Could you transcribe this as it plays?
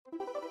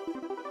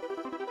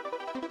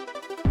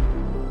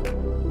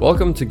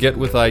Welcome to Get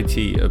With IT,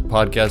 a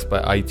podcast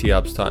by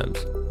ITOps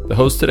Times. The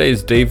host today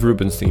is Dave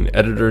Rubinstein,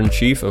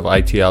 Editor-in-Chief of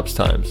ITOps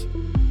Times.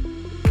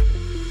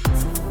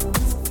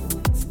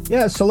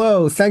 Yes,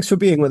 hello. Thanks for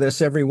being with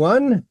us,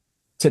 everyone.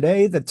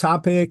 Today, the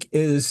topic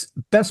is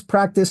best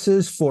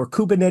practices for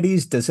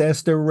Kubernetes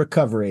disaster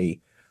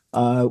recovery.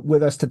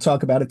 With us to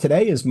talk about it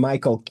today is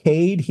Michael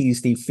Cade.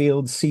 He's the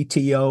Field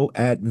CTO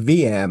at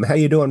Veeam. How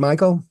you doing,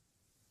 Michael?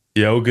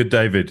 Yeah, all good,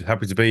 David.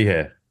 Happy to be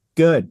here.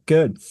 Good,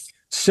 good.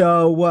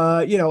 So,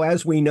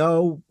 as we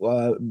know,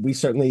 we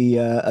certainly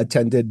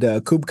attended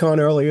KubeCon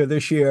earlier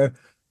this year.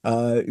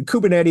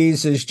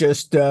 Kubernetes is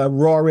just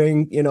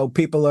roaring.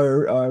 People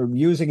are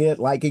using it,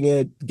 liking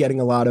it,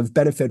 getting a lot of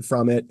benefit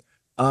from it.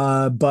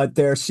 But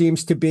there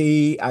seems to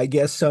be, I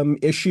guess, some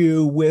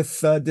issue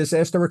with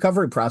disaster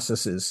recovery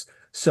processes.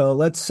 So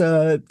let's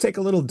take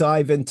a little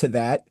dive into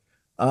that.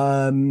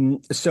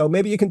 So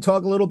maybe you can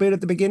talk a little bit at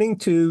the beginning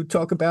to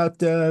talk about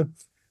the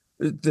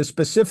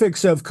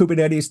specifics of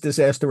Kubernetes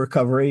disaster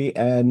recovery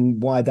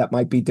and why that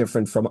might be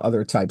different from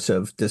other types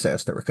of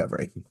disaster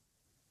recovery.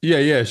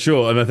 Yeah,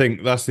 sure. And I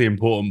think that's the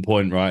important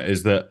point, right?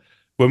 Is that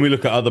when we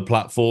look at other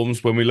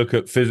platforms, when we look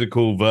at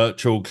physical,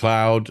 virtual,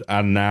 cloud,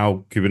 and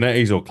now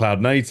Kubernetes or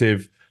cloud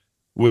native,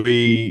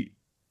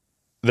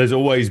 there's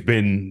always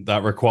been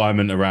that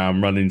requirement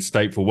around running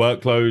stateful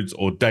workloads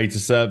or data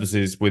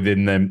services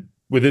within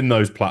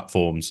those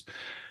platforms.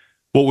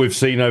 What we've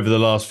seen over the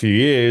last few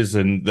years,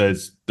 and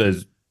there's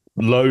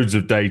loads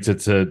of data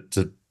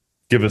to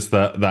give us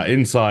that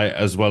insight,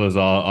 as well as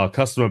our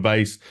customer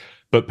base,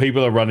 but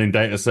people are running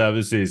data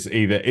services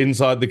either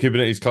inside the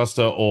Kubernetes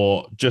cluster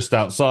or just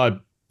outside,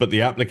 but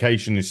the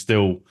application is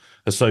still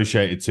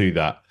associated to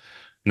that.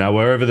 Now,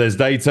 wherever there's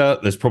data,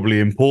 there's probably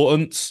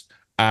importance,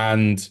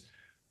 and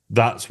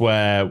that's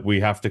where we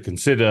have to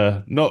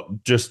consider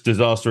not just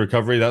disaster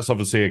recovery. That's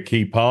obviously a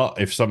key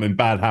part. If something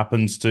bad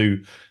happens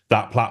to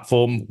that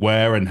platform,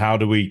 where and how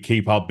do we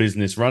keep our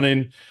business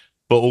running?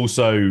 But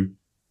also,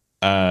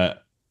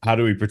 how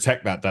do we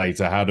protect that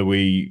data? How do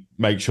we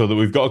make sure that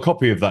we've got a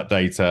copy of that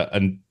data?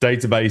 And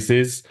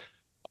databases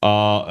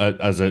are,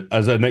 as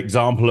an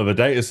example of a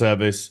data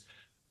service,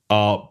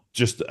 are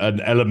just an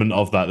element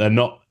of that. They're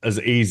not as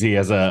easy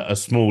as a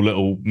small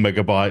little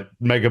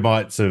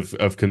megabytes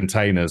of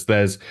containers.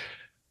 There's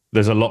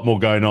a lot more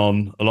going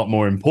on, a lot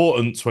more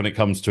importance when it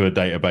comes to a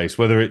database,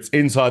 whether it's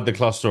inside the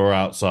cluster or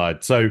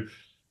outside. So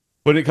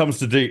when it comes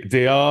to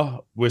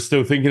DR, we're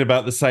still thinking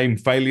about the same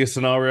failure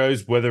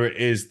scenarios, whether it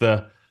is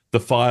the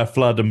fire,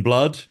 flood, and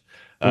blood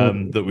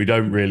that we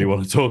don't really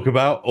want to talk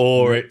about,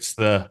 or it's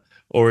the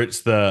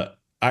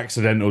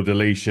accidental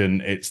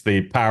deletion, it's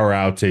the power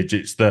outage,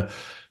 it's the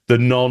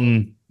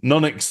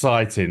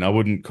non-exciting. I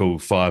wouldn't call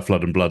fire,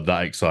 flood, and blood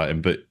that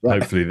exciting, but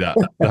hopefully that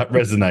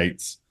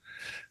resonates.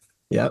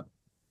 Yep.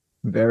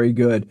 Very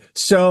good.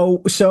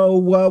 So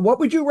what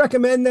would you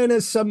recommend then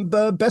as some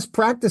best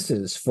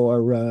practices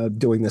for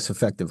doing this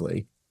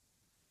effectively?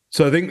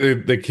 So I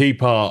think the key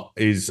part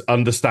is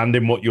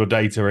understanding what your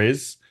data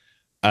is,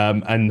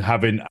 and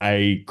having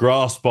a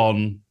grasp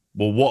on,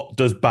 well, what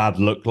does bad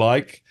look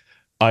like?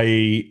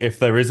 I.e., if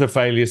there is a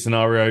failure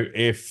scenario,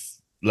 if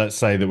let's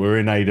say that we're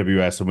in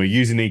AWS and we're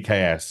using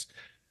EKS,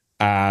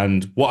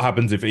 and what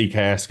happens if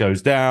EKS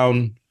goes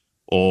down,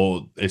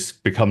 or it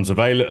becomes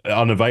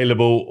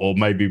unavailable, or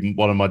maybe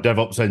one of my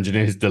DevOps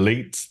engineers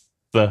deletes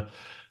the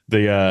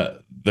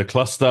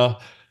cluster.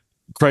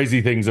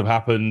 Crazy things have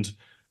happened.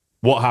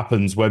 What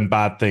happens when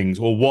bad things,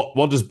 or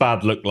what does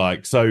bad look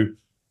like? So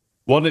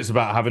one, it's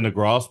about having a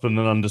grasp and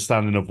an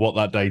understanding of what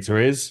that data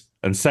is,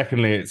 and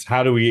secondly, it's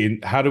how do we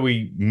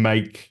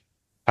mitigate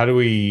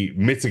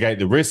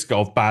the risk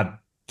of bad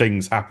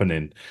things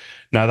happening.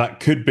 Now, that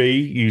could be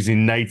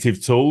using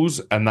native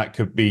tools, and that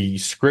could be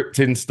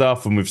scripting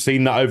stuff. And we've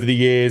seen that over the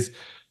years,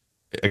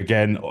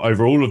 again,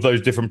 over all of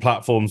those different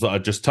platforms that I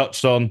just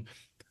touched on.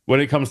 When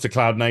it comes to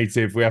cloud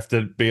native, we have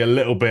to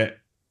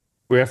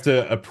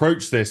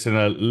approach this in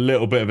a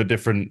little bit of a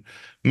different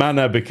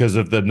manner because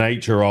of the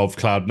nature of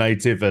cloud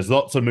native. There's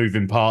lots of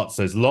moving parts.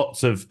 There's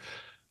lots of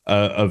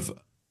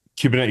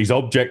Kubernetes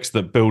objects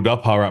that build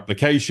up our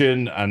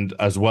application and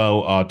as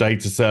well our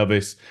data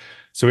service.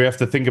 So we have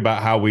to think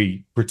about how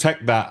we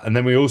protect that. And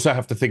then we also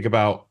have to think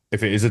about,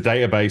 if it is a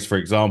database, for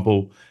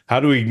example,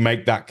 how do we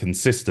make that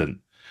consistent?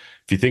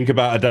 If you think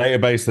about a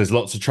database, there's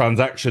lots of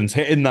transactions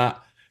hitting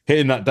that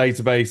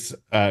database.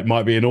 It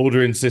might be an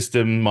ordering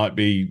system, might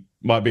be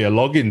a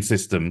login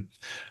system.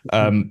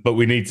 But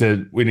we need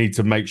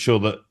to make sure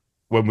that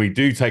when we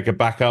do take a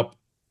backup,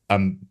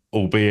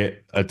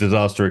 albeit a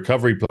disaster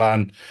recovery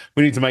plan,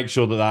 we need to make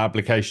sure that the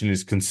application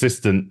is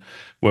consistent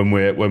when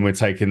we're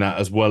taking that,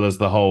 as well as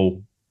the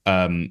whole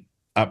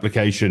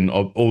application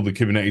of all the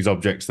Kubernetes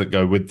objects that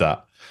go with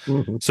that.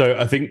 Mm-hmm. So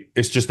I think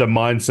it's just a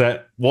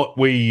mindset. What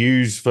we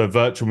use for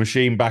virtual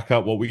machine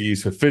backup, what we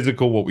use for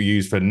physical, what we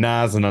use for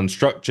NAS and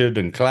unstructured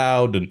and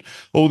cloud and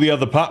all the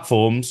other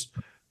platforms,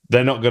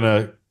 they're not going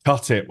to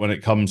cut it when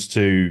it comes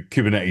to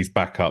Kubernetes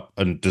backup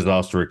and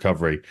disaster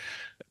recovery,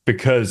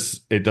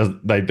 because they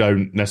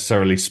don't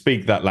necessarily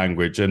speak that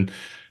language. And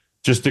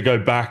just to go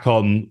back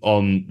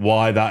on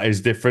why that is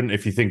different,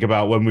 if you think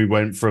about when we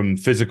went from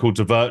physical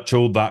to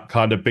virtual, that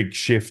kind of big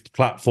shift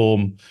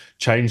platform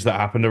change that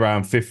happened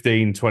around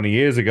 15, 20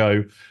 years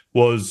ago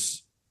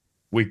was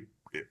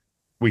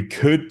we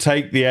could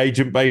take the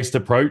agent-based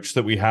approach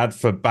that we had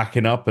for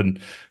backing up and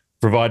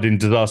providing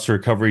disaster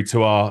recovery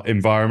to our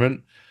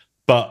environment,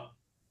 but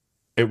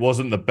it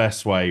wasn't the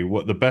best way.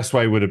 What the best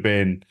way would have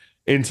been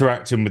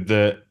interacting with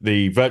the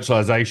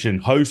virtualization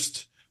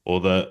host or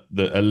the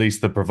at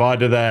least the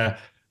provider there,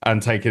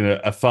 and taking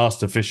a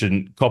fast,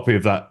 efficient copy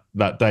of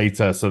that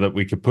data so that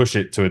we could push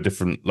it to a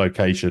different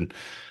location.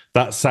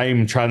 That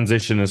same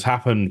transition has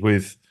happened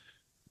with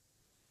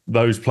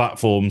those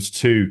platforms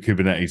to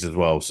Kubernetes as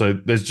well. So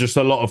there's just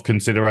a lot of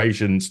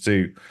considerations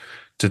to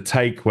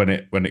take when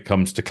it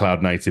comes to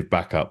cloud native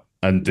backup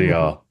and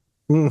DR.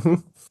 Mm-hmm.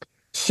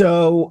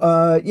 So,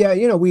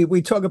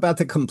 we talk about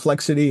the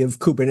complexity of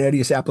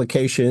Kubernetes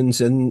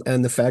applications and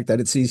the fact that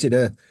it's easy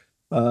to,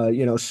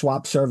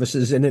 swap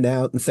services in and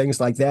out and things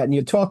like that. And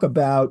you talk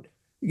about,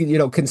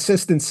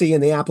 consistency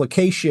in the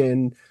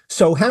application.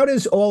 So how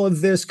does all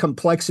of this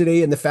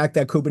complexity and the fact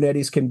that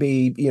Kubernetes can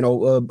be,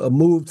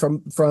 moved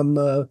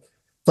from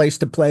place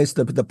to place,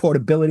 the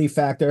portability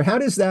factor, how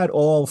does that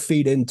all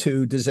feed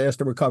into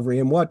disaster recovery,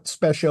 and what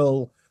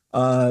special,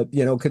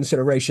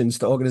 considerations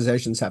do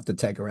organizations have to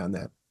take around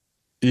that?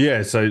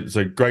 Yeah, so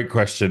great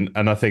question.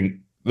 And I think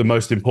the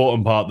most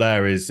important part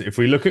there is if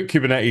we look at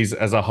Kubernetes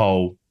as a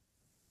whole,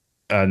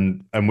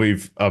 and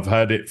I've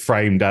heard it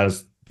framed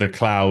as the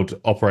cloud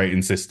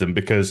operating system,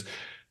 because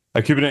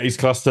a Kubernetes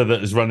cluster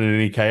that is running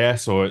in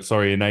EKS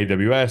in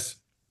AWS,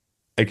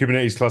 a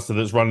Kubernetes cluster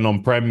that's running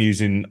on-prem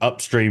using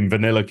upstream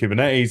vanilla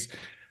Kubernetes,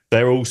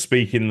 they're all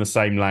speaking the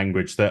same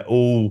language. They're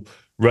all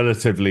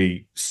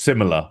relatively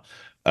similar.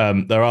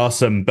 There are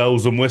some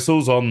bells and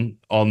whistles on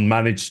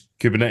managed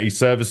Kubernetes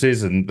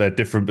services, and they're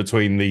different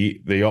between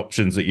the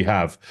options that you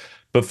have.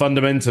 But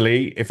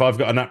fundamentally, if I've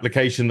got an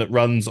application that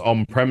runs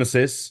on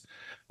premises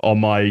on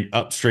my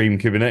upstream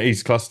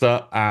Kubernetes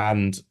cluster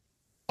and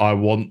I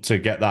want to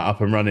get that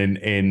up and running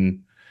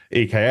in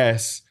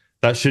EKS,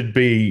 that should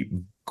be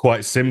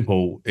quite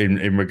simple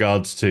in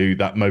regards to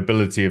that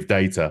mobility of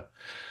data.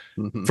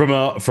 Mm-hmm.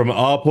 From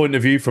our point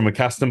of view, from a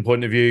Kasten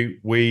point of view,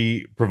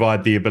 we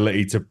provide the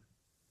ability to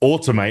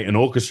automate and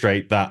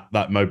orchestrate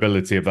that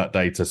mobility of that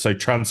data. So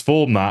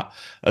transform that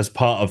as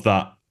part of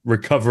that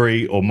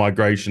recovery or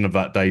migration of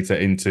that data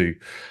into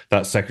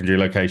that secondary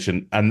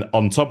location. And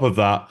on top of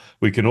that,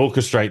 we can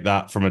orchestrate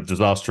that from a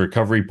disaster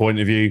recovery point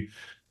of view.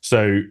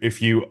 So if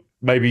we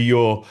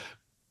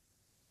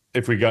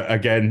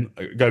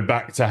go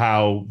back to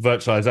how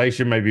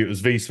virtualization, maybe it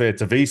was vSphere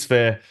to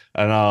vSphere,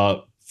 and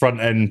our front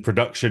end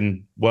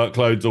production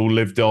workloads all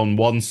lived on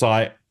one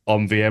site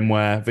on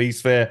VMware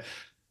vSphere,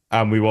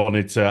 and we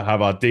wanted to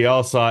have our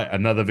DR site,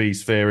 another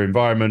vSphere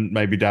environment,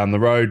 maybe down the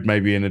road,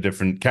 maybe in a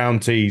different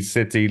county,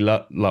 city,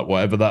 like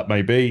whatever that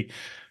may be,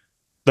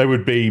 they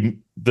would be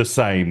the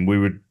same. We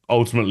would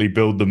ultimately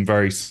build them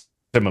very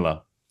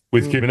similar.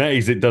 With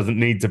Kubernetes, it doesn't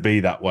need to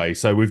be that way.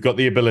 So we've got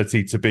the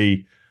ability to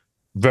be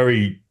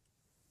very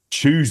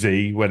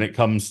choosy when it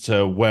comes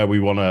to where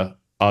we want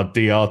our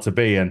DR to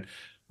be. And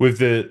with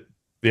the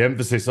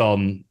emphasis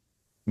on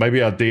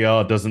maybe our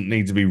DR doesn't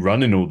need to be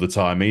running all the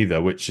time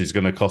either, which is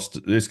going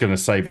to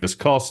save us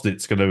cost.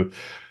 It's going to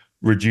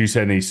reduce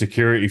any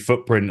security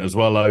footprint as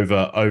well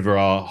over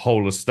our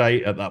whole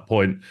estate at that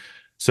point.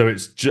 So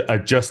it's a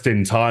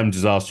just-in-time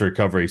disaster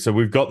recovery. So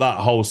we've got that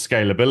whole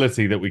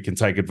scalability that we can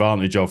take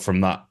advantage of from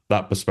that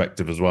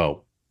perspective as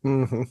well.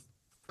 Mm-hmm.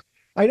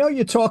 I know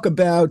you talk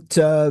about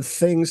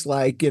things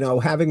like,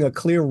 having a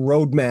clear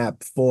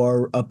roadmap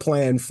for a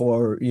plan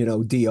for,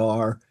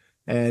 DR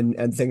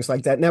and things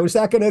like that. Now, is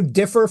that going to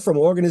differ from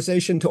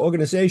organization to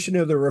organization,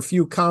 or there are a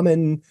few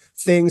common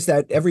things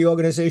that every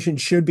organization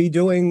should be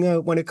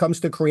doing when it comes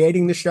to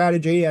creating the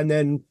strategy and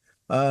then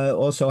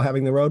also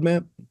having the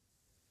roadmap?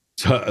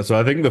 So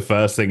I think the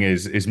first thing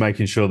is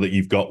making sure that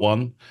you've got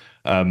one.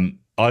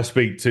 I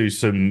speak to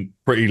some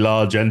pretty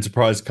large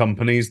enterprise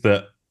companies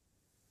that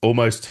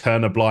almost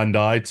turn a blind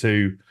eye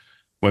to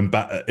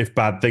if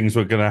bad things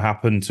were going to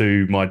happen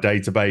to my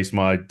database,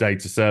 my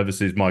data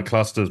services, my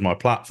clusters, my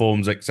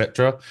platforms,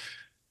 etc.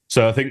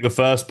 So I think the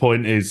first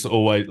point is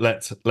always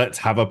let's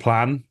have a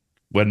plan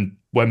when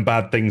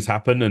bad things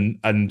happen,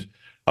 and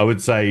I would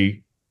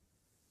say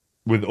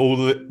with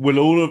all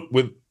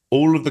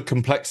of the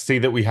complexity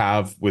that we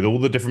have, with all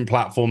the different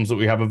platforms that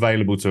we have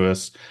available to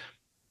us,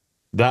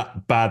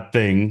 that bad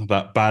thing,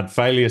 that bad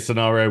failure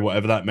scenario,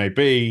 whatever that may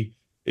be,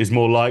 is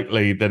more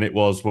likely than it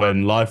was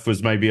when life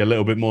was maybe a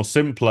little bit more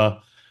simpler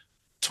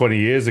 20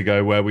 years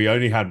ago, where we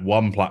only had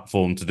one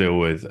platform to deal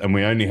with and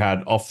we only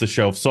had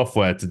off-the-shelf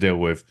software to deal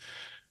with.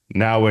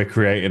 Now we're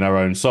creating our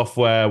own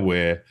software.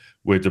 We're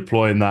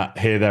deploying that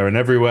here, there, and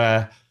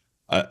everywhere.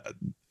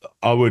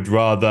 I would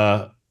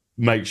rather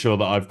make sure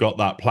that I've got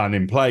that plan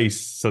in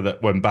place so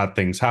that when bad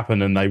things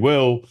happen, and they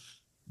will,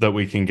 that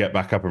we can get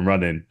back up and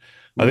running.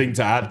 Mm-hmm. I think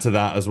to add to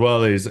that as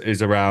well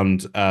is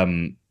around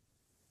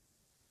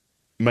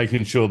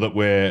making sure that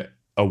we're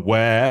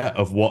aware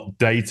of what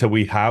data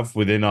we have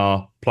within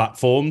our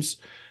platforms.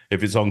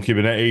 If it's on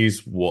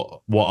Kubernetes,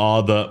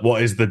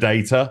 what is the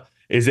data?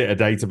 Is it a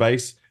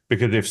database?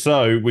 Because if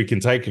so, we can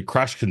take a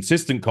crash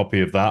consistent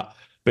copy of that.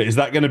 But is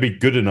that going to be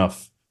good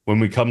enough when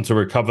we come to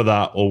recover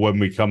that, or when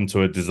we come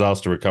to a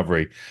disaster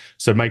recovery?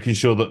 So making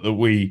sure that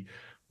we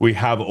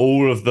have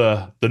all of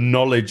the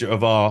knowledge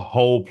of our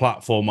whole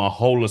platform, our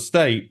whole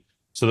estate,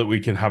 so that we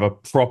can have a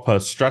proper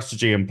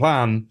strategy and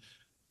plan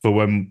for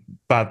when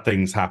bad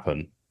things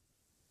happen.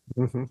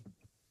 Mm-hmm.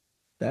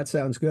 That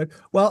sounds good.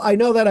 Well, I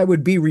know that I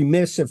would be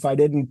remiss if I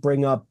didn't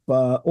bring up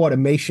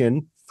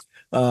automation,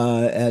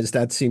 as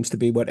that seems to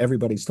be what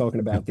everybody's talking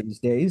about these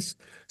days.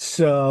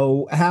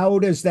 So how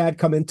does that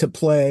come into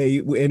play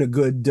in a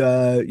good,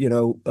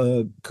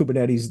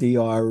 Kubernetes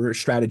DR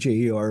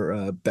strategy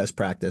or best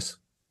practice?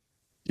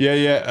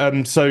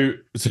 Yeah. So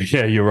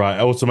yeah, you're right.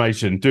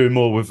 Automation, doing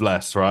more with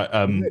less, right?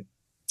 Right.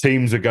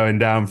 Teams are going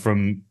down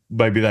from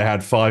maybe they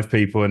had 5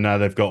 people and now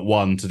they've got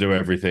 1 to do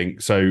everything.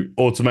 So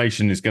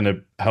automation is going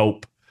to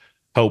help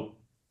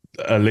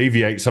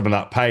alleviate some of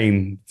that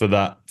pain for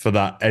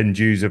that end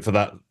user, for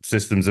that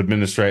systems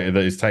administrator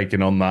that is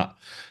taking on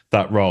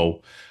that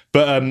role.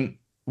 But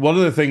one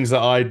of the things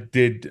that I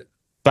did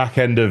back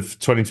end of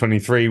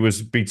 2023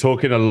 was be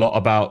talking a lot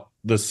about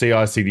the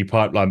CI/CD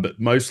pipeline, but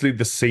mostly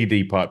the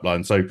CD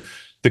pipeline. So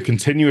the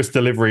continuous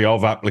delivery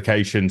of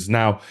applications.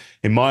 Now,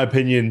 in my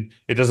opinion,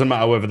 it doesn't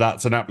matter whether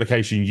that's an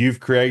application you've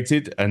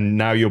created and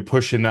now you're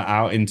pushing that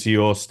out into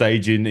your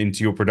staging,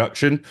 into your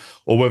production,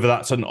 or whether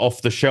that's an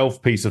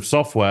off-the-shelf piece of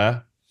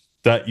software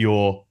that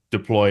you're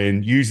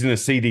deploying using a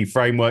CD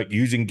framework,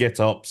 using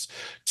GitOps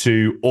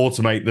to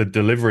automate the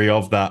delivery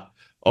of that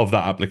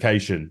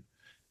application.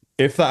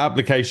 If that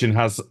application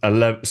has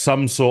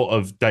some sort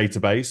of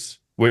database,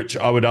 which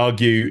I would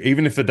argue,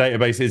 even if the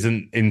database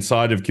isn't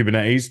inside of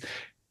Kubernetes,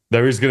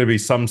 there is going to be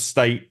some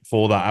state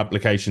for that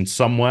application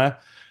somewhere.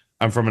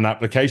 And from an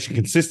application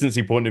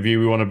consistency point of view,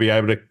 we want to be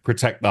able to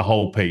protect the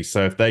whole piece.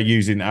 So if they're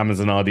using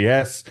Amazon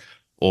RDS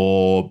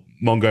or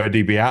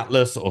MongoDB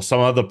Atlas or some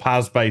other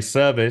PaaS-based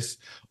service,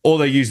 or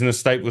they're using a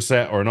stateful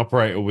set or an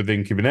operator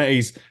within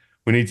Kubernetes,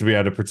 we need to be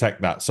able to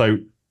protect that. So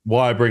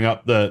why I bring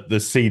up the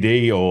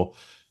CD or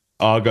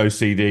Argo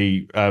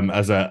CD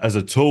as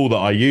a tool that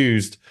I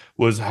used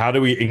was, how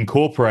do we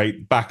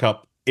incorporate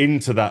backup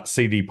into that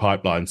CD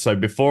pipeline? So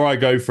before I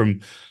go from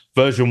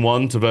version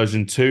 1 to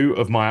version 2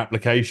 of my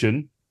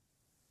application,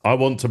 I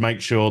want to make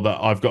sure that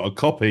I've got a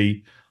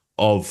copy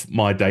of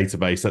my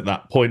database at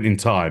that point in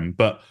time,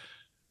 but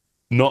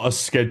not a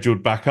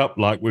scheduled backup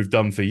like we've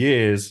done for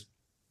years.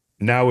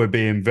 Now we're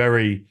being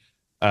very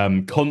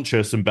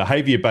conscious and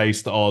behavior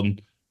based on,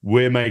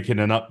 we're making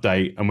an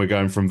update and we're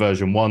going from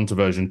version 1 to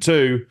version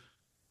 2.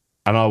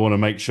 And I want to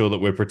make sure that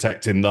we're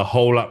protecting the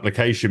whole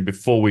application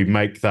before we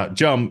make that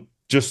jump,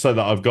 just so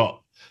that I've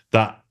got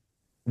that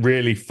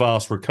really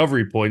fast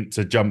recovery point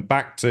to jump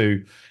back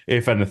to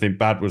if anything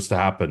bad was to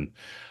happen.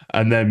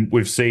 And then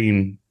we've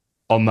seen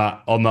on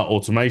that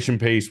automation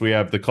piece, we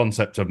have the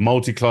concept of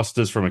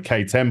multi-clusters from a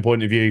K10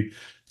 point of view.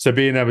 So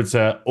being able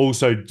to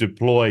also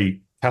deploy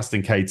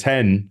casting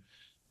K10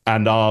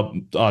 and our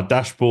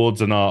dashboards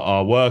and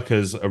our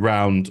workers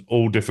around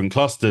all different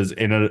clusters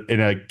in a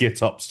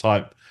GitOps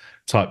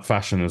type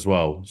fashion as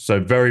well. So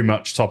very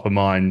much top of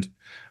mind,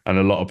 and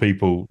a lot of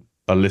people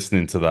are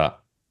listening to that.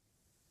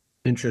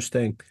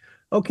 Interesting.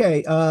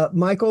 Okay,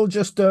 Michael,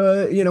 just,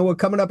 we're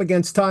coming up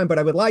against time, but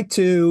I would like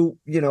to,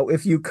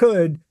 if you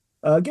could,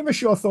 give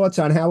us your thoughts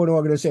on how an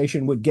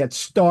organization would get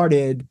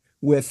started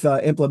with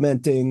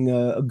implementing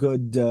a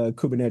good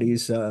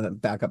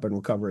Kubernetes backup and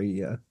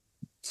recovery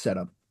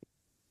setup.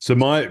 So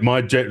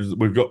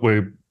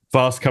we're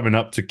fast coming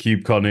up to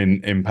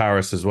KubeCon in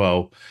Paris as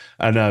well.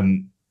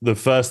 And the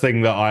first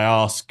thing that I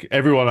ask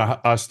everyone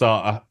I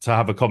start to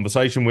have a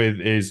conversation with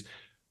is,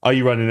 are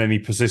you running any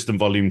persistent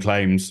volume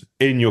claims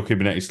in your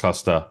Kubernetes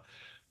cluster?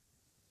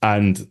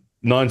 And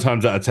 9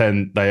 times out of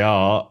 10, they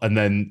are. And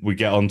then we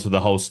get onto the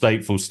whole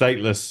stateful,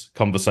 stateless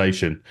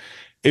conversation.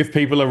 If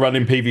people are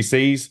running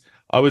PVCs,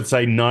 I would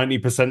say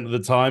 90% of the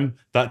time,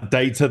 that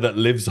data that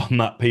lives on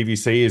that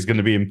PVC is going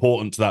to be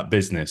important to that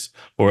business,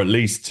 or at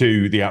least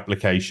to the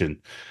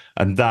application.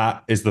 And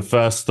that is the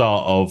first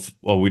start of,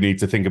 well, we need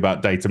to think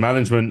about data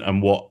management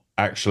and what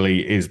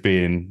actually is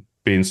being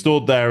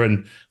stored there,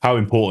 and how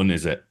important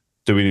is it?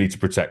 Do we need to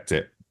protect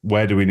it?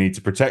 Where do we need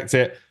to protect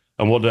it?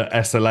 And what do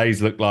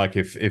SLAs look like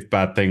if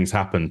bad things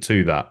happen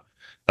to that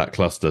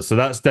cluster? So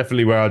that's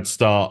definitely where I'd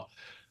start,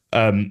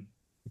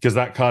 because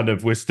that kind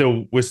of, we're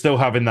still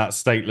having that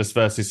stateless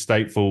versus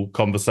stateful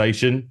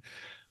conversation,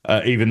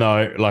 even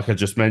though, like I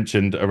just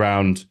mentioned,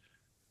 around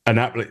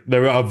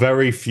there are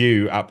very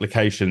few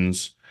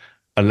applications,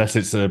 unless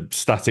it's a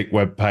static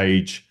web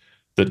page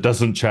that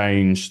doesn't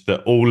change,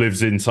 that all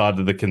lives inside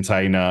of the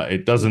container.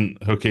 It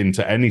doesn't hook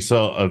into any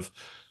sort of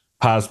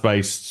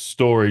PaaS-based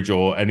storage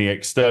or any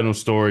external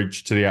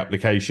storage to the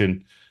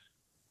application.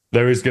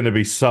 There is going to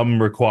be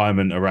some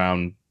requirement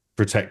around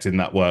protecting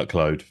that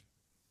workload.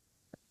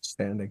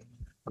 Outstanding.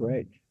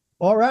 Great.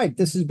 All right.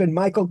 This has been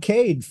Michael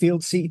Cade,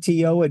 Field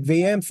CTO at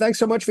Veeam. Thanks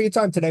so much for your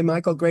time today,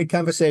 Michael. Great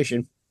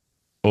conversation.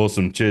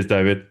 Awesome. Cheers,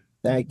 David.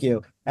 Thank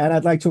you. And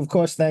I'd like to, of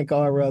course, thank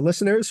our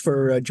listeners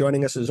for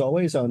joining us as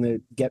always on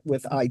the Get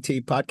With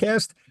IT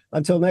podcast.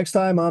 Until next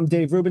time, I'm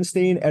Dave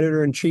Rubinstein,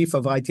 editor-in-chief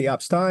of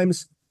ITOps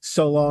Times.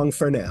 So long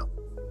for now.